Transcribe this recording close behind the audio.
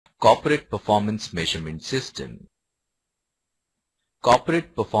Corporate Performance Measurement System.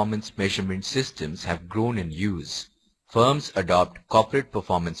 Corporate performance measurement systems have grown in use. Firms adopt corporate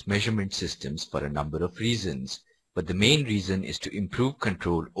performance measurement systems for a number of reasons, but the main reason is to improve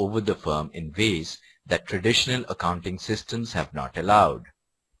control over the firm in ways that traditional accounting systems have not allowed.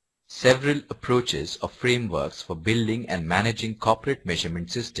 Several approaches or frameworks for building and managing corporate measurement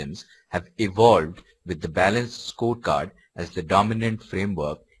systems have evolved, with the balanced scorecard as the dominant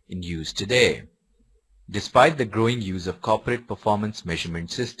framework in use today. Despite the growing use of corporate performance measurement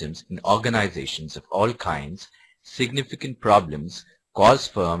systems in organizations of all kinds, significant problems cause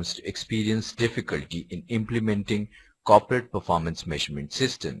firms to experience difficulty in implementing corporate performance measurement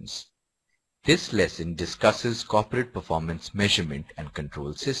systems. This lesson discusses corporate performance measurement and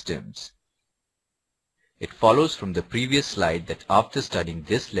control systems. It follows from the previous slide that after studying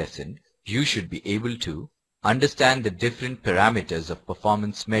this lesson, you should be able to understand the different parameters of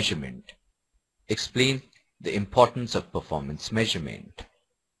performance measurement, explain the importance of performance measurement,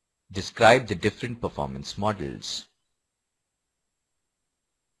 describe the different performance models.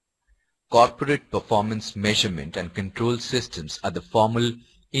 Corporate performance measurement and control systems are the formal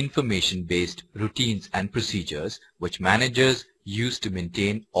information-based routines and procedures which managers use to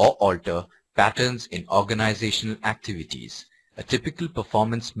maintain or alter patterns in organizational activities. A typical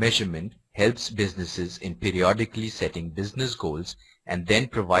performance measurement helps businesses in periodically setting business goals and then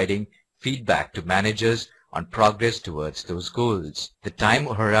providing feedback to managers on progress towards those goals. The time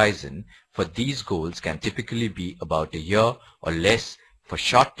horizon for these goals can typically be about a year or less for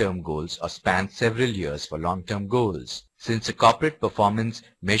short-term goals or span several years for long-term goals. Since a corporate performance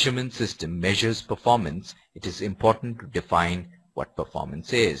measurement system measures performance, it is important to define what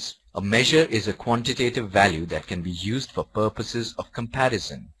performance is. A measure is a quantitative value that can be used for purposes of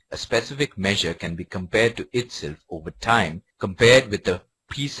comparison. A specific measure can be compared to itself over time, compared with a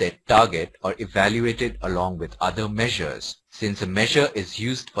preset target, or evaluated along with other measures. Since a measure is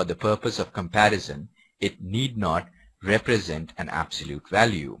used for the purpose of comparison, it need not represent an absolute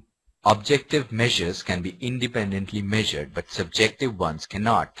value. Objective measures can be independently measured, but subjective ones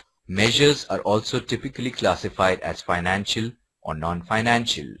cannot. Measures are also typically classified as financial or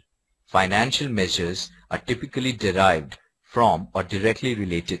non-financial. Financial measures are typically derived from or directly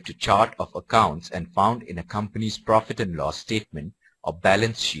related to chart of accounts and found in a company's profit and loss statement or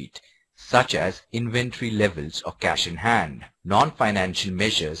balance sheet, such as inventory levels or cash in hand. Non-financial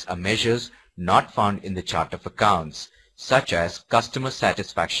measures are measures not found in the chart of accounts, such as customer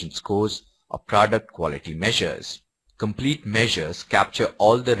satisfaction scores or product quality measures. Complete measures capture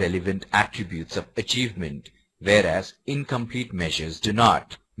all the relevant attributes of achievement, whereas incomplete measures do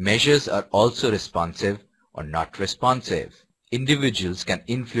not. Measures are also responsive or not responsive. Individuals can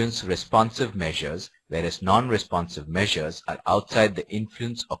influence responsive measures, whereas non-responsive measures are outside the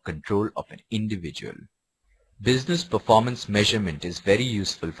influence or control of an individual. Business performance measurement is very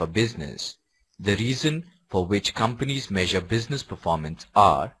useful for business. The reason for which companies measure business performance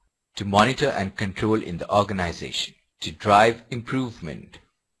are to monitor and control in the organization, to drive improvement,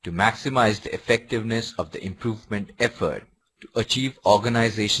 to maximize the effectiveness of the improvement effort, to achieve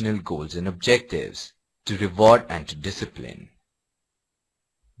organizational goals and objectives, to reward and to discipline.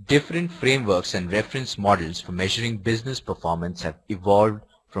 Different frameworks and reference models for measuring business performance have evolved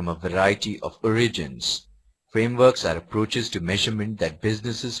from a variety of origins. Frameworks are approaches to measurement that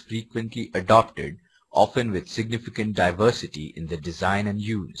businesses frequently adopted, often with significant diversity in the design and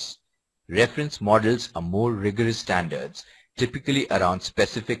use. Reference models are more rigorous standards, typically around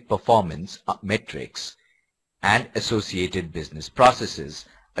specific performance metrics and associated business processes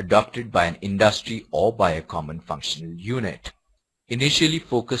adopted by an industry or by a common functional unit. Initially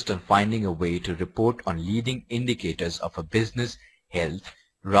focused on finding a way to report on leading indicators of a business health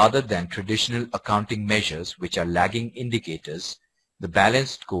rather than traditional accounting measures which are lagging indicators, the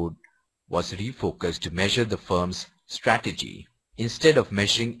balanced code was refocused to measure the firm's strategy. Instead of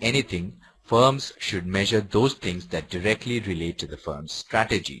measuring anything, firms should measure those things that directly relate to the firm's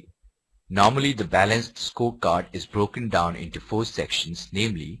strategy. Normally, the balanced scorecard is broken down into 4 sections,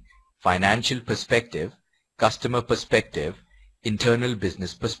 namely financial perspective, customer perspective, internal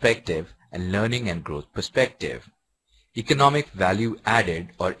business perspective, and learning and growth perspective. Economic value added,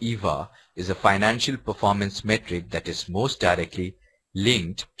 or EVA, is a financial performance metric that is most directly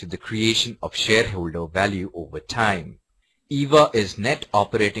linked to the creation of shareholder value over time. EVA is net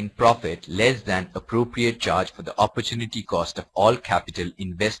operating profit less than appropriate charge for the opportunity cost of all capital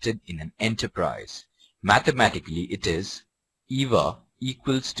invested in an enterprise. Mathematically, it is EVA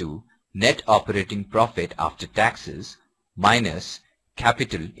equals to net operating profit after taxes minus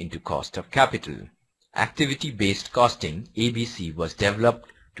capital into cost of capital. Activity-based costing, ABC, was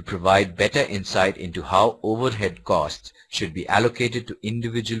developed to provide better insight into how overhead costs should be allocated to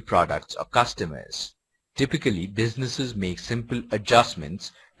individual products or customers. Typically, businesses make simple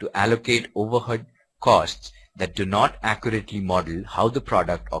adjustments to allocate overhead costs that do not accurately model how the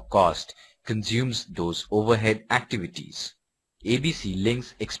product or cost consumes those overhead activities. ABC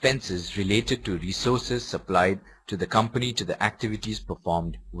links expenses related to resources supplied to the company to the activities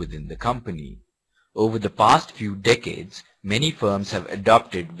performed within the company. Over the past few decades, many firms have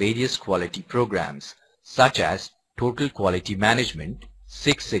adopted various quality programs such as Total Quality Management,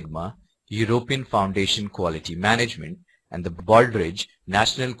 Six Sigma, European Foundation Quality Management, and the Baldrige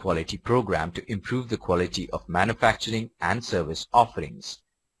National Quality Program to improve the quality of manufacturing and service offerings.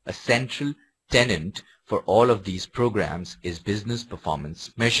 A central tenet for all of these programs is business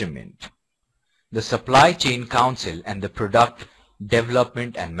performance measurement. The Supply Chain Council and the Product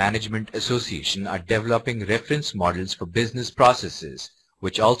Development and Management Association are developing reference models for business processes,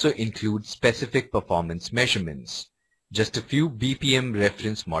 which also include specific performance measurements. Just a few BPM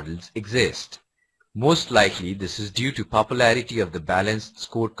reference models exist. Most likely, this is due to popularity of the balanced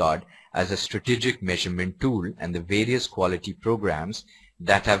scorecard as a strategic measurement tool and the various quality programs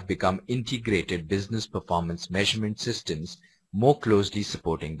that have become integrated business performance measurement systems more closely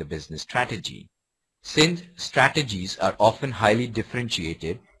supporting the business strategy. Since strategies are often highly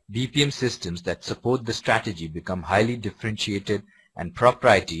differentiated, BPM systems that support the strategy become highly differentiated and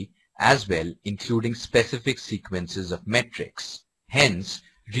proprietary as well, including specific sequences of metrics. Hence,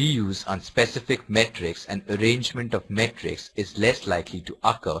 reuse on specific metrics and arrangement of metrics is less likely to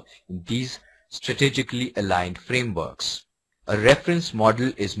occur in these strategically aligned frameworks. A reference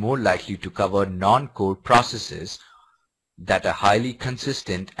model is more likely to cover non-core processes that are highly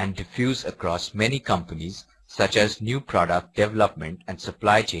consistent and diffuse across many companies, such as new product development and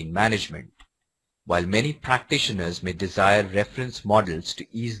supply chain management. While many practitioners may desire reference models to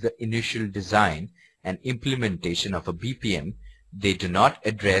ease the initial design and implementation of a BPM, they do not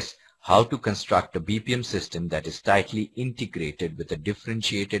address how to construct a BPM system that is tightly integrated with a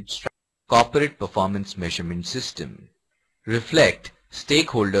differentiated corporate performance measurement system. Reflect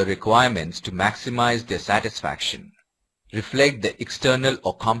stakeholder requirements to maximize their satisfaction. Reflect the external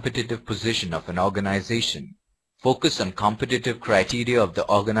or competitive position of an organization. Focus on competitive criteria of the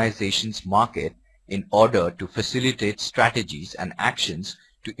organization's market in order to facilitate strategies and actions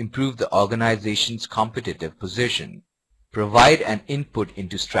to improve the organization's competitive position. Provide an input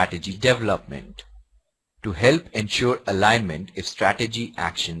into strategy development. To help ensure alignment if strategy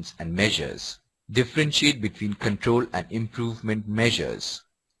actions and measures. Differentiate between control and improvement measures.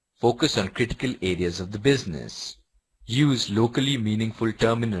 Focus on critical areas of the business. Use locally meaningful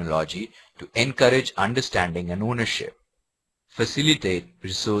terminology to encourage understanding and ownership. Facilitate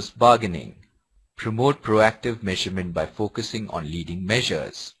resource bargaining. Promote proactive measurement by focusing on leading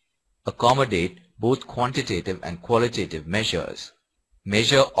measures. Accommodate both quantitative and qualitative measures.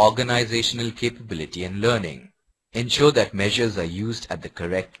 Measure organizational capability and learning. Ensure that measures are used at the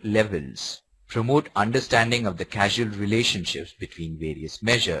correct levels. Promote understanding of the causal relationships between various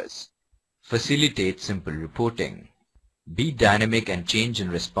measures. Facilitate simple reporting. Be dynamic and change in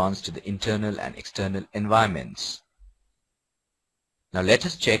response to the internal and external environments. Now let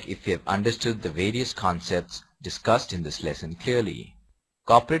us check if we have understood the various concepts discussed in this lesson clearly.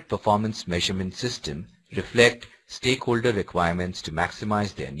 Corporate performance measurement system reflect stakeholder requirements to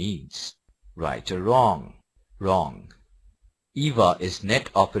maximize their needs. Right or wrong? Wrong. EVA is net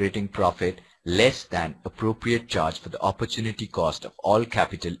operating profit less than appropriate charge for the opportunity cost of all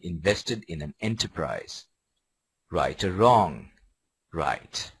capital invested in an enterprise. Right or wrong?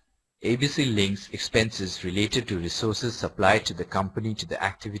 Right. ABC links expenses related to resources supplied to the company to the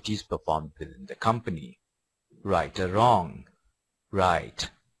activities performed within the company. Right or wrong? Right.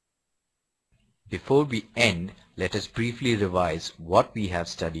 Before we end, let us briefly revise what we have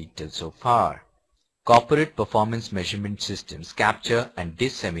studied till so far. Corporate performance measurement systems capture and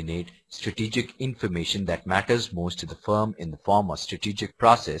disseminate strategic information that matters most to the firm in the form of strategic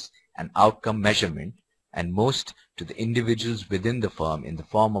process and outcome measurement, and most to the individuals within the firm in the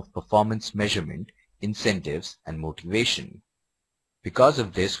form of performance measurement, incentives, and motivation. Because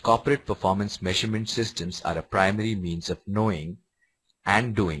of this, corporate performance measurement systems are a primary means of knowing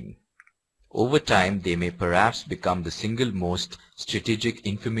and doing. Over time, they may perhaps become the single most strategic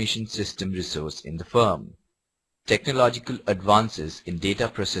information system resource in the firm. Technological advances in data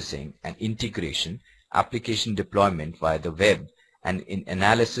processing and integration, application deployment via the web, and in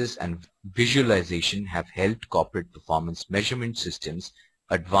analysis and visualization have helped corporate performance measurement systems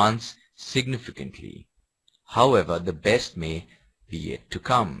advance significantly. However, the best may be yet to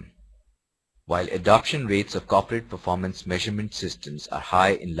come. While adoption rates of corporate performance measurement systems are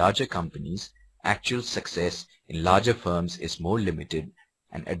high in larger companies, actual success in larger firms is more limited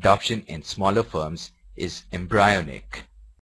and adoption in smaller firms is embryonic.